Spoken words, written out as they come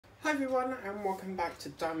everyone, and welcome back to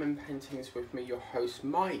Diamond Paintings with me, your host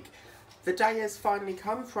Mike. The day has finally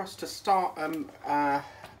come for us to start start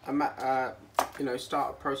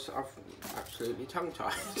a process of absolutely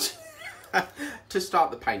tongue-tied to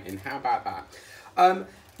start the painting. How about that?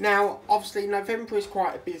 Now, obviously, November is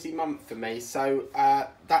quite a busy month for me, so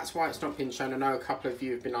that's why it's not been shown. I know a couple of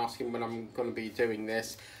you have been asking when I'm going to be doing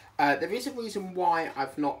this. There is a reason why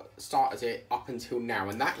I've not started it up until now,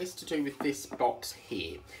 and that is to do with this box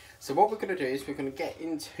here. So what we're going to do is we're going to get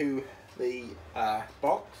into the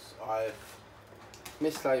box. I've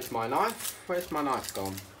mislaid my knife. Where's my knife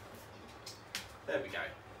gone? There we go.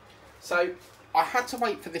 So I had to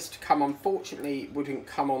wait for this to come. Unfortunately, it wouldn't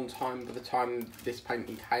come on time by the time this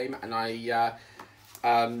painting came, and I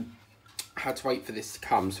had to wait for this to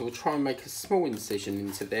come. So we'll try and make a small incision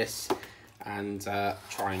into this and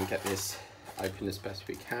try and get this open as best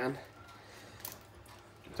we can.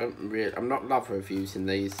 I'm not a lover of using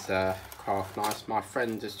these craft knives. My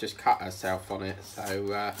friend has just cut herself on it,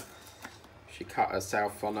 so she cut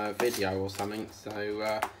herself on a video or something.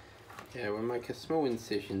 So yeah, we'll make a small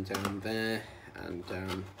incision down there and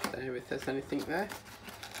down there if there's anything there.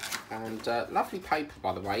 And lovely paper,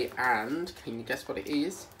 by the way. And can you guess what it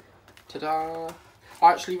is? Ta-da!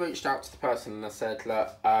 I actually reached out to the person and I said,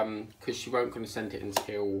 look, because she weren't going to send it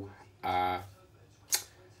until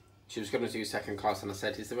she was going to do second class, and I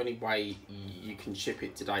said, is there any way you can ship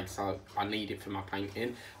it today, because I need it for my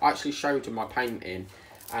painting. I actually showed her my painting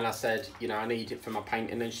and I said, you know, I need it for my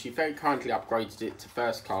painting, and she very kindly upgraded it to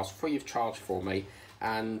first class free of charge for me.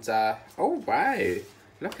 And oh wow,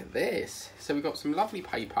 look at this. So we've got some lovely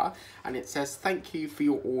paper and it says thank you for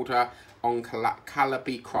your order on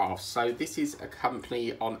Calabi Crafts. So this is a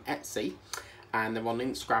company on Etsy and they're on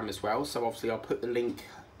Instagram as well. So obviously I'll put the link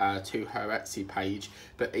to her Etsy page.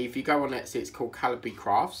 But if you go on Etsy, it's called Calabi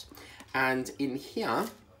Crafts. And in here,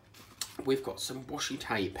 we've got some washi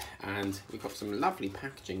tape and we've got some lovely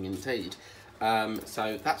packaging indeed.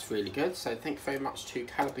 So that's really good. So thank you very much to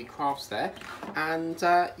Calabi Crafts there. And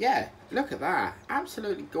yeah, look at that.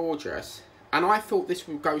 Absolutely gorgeous. And I thought this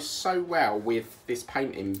would go so well with this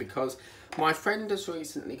painting because my friend has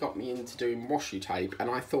recently got me into doing washi tape, and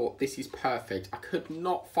I thought this is perfect. I could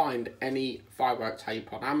not find any firework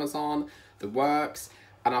tape on Amazon, the works,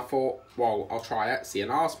 and I thought, well, I'll try Etsy.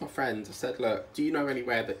 And I asked my friend, I said, look, do you know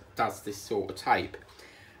anywhere that does this sort of tape?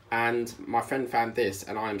 And my friend found this,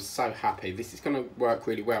 and I'm so happy. This is going to work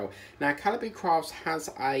really well. Now, Calabi Crafts has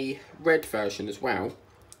a red version as well.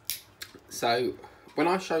 So when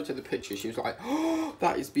I showed her the picture, she was like, oh,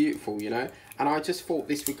 that is beautiful, you know. And I just thought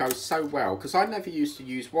this would go so well, because I never used to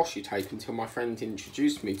use washi tape until my friend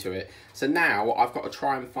introduced me to it. So now I've got to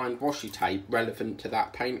try and find washi tape relevant to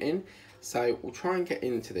that painting. So we'll try and get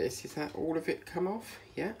into this. Is that all of it come off?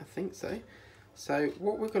 Yeah, I think so. So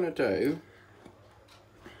what we're going to do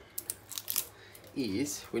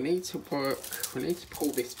is we need to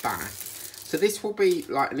pull this back. So this will be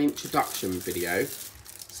like an introduction video.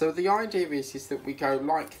 So the idea is that we go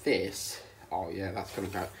like this. Oh yeah, that's going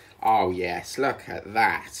to go. Oh yes, look at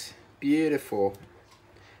that. Beautiful.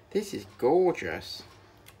 This is gorgeous.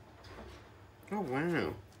 Oh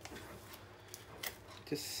wow.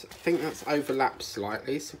 I think that's overlapped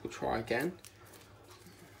slightly, so we'll try again.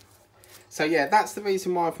 So yeah, that's the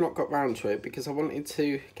reason why I've not got round to it, because I wanted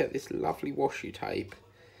to get this lovely washi tape.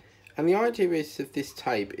 And the idea is of this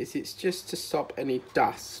tape is it's just to stop any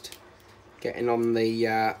dust getting on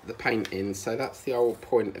the painting. So that's the whole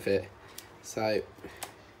point of it. So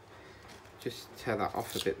just tear that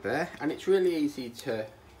off a bit there, and it's really easy to,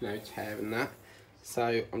 you know, tear and that.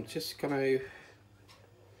 So I'm just gonna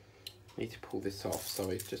need to pull this off.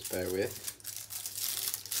 Sorry, just bear with.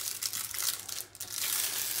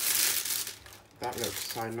 That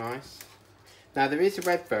looks so nice. Now there is a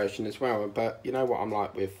red version as well, but you know what I'm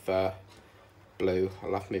like with blue. I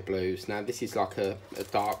love my blues. Now this is like a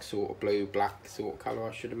dark sort of blue, black sort of colour,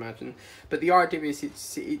 I should imagine. But the idea is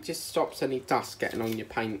it just stops any dust getting on your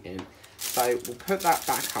painting. So we'll put that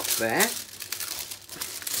back up there,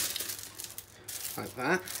 like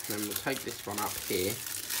that. And then we'll take this one up here.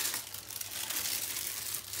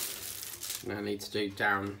 Now I need to do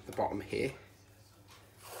down the bottom here.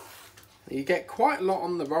 You get quite a lot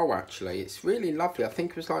on the roll actually. It's really lovely. I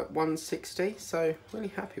think it was like 160, so really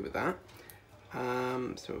happy with that.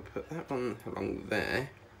 So we'll put that one along there,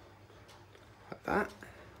 like that.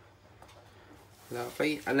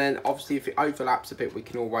 Lovely. And then obviously if it overlaps a bit, we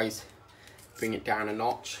can always bring it down a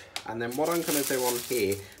notch. And then what I'm going to do on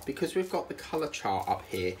here, because we've got the colour chart up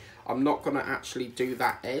here, I'm not going to actually do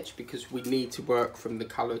that edge because we need to work from the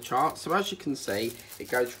colour chart. So as you can see, it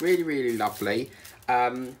goes really, really lovely.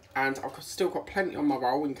 And I've still got plenty on my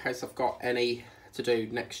roll in case I've got any to do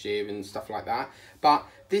next year and stuff like that. But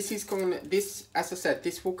this is going to, as I said,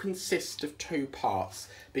 this will consist of 2 parts,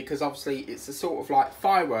 because obviously it's a sort of like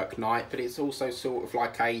firework night, but it's also sort of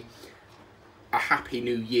like a Happy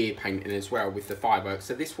New Year painting as well with the fireworks.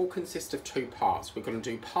 So this will consist of 2 parts. We're going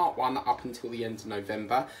to do part 1 up until the end of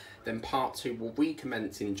November, then part 2 will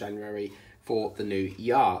recommence in January for the new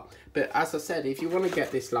year. But as I said, if you want to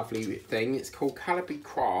get this lovely thing, it's called Calibre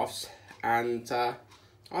Crafts, and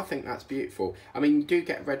I think that's beautiful. I mean, you do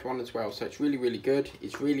get a red one as well, so it's really, really good.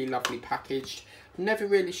 It's really lovely packaged. Never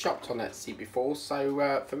really shopped on Etsy before,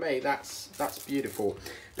 so for me, that's beautiful.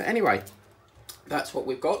 But anyway, that's what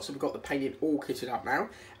we've got. So we've got the painting all kitted up now,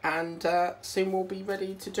 and soon we'll be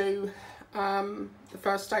ready to do the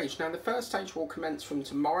first stage. Now the first stage will commence from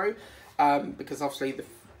tomorrow, because obviously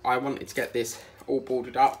I wanted to get this all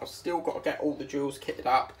boarded up. I've still got to get all the jewels kitted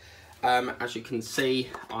up. As you can see,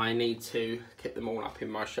 I need to kit them all up in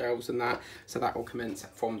my shelves and that, so that will commence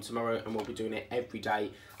from tomorrow, and we'll be doing it every day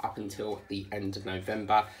up until the end of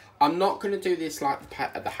November. I'm not going to do this like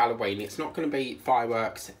the Halloween. It's not going to be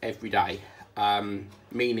fireworks every day,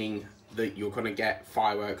 meaning that you're going to get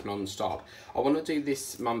firework non-stop. I want to do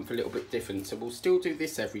this month a little bit different, so we'll still do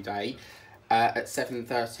this every day at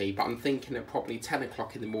 7:30, but I'm thinking at probably 10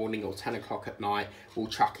 o'clock in the morning or 10 o'clock at night we'll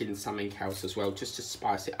chuck in something else as well, just to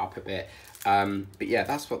spice it up a bit. But yeah,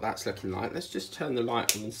 that's what that's looking like. Let's just turn the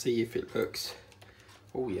light on and see if it looks,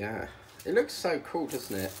 oh yeah, it looks so cool,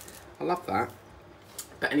 doesn't it? I love that.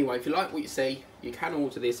 But anyway, if you like what you see, you can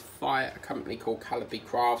order this via a company called Calibre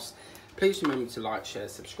Crafts. Please remember to like, share,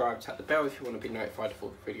 subscribe, tap the bell if you want to be notified of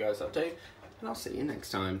all the videos I do, and I'll see you next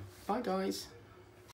time. Bye guys.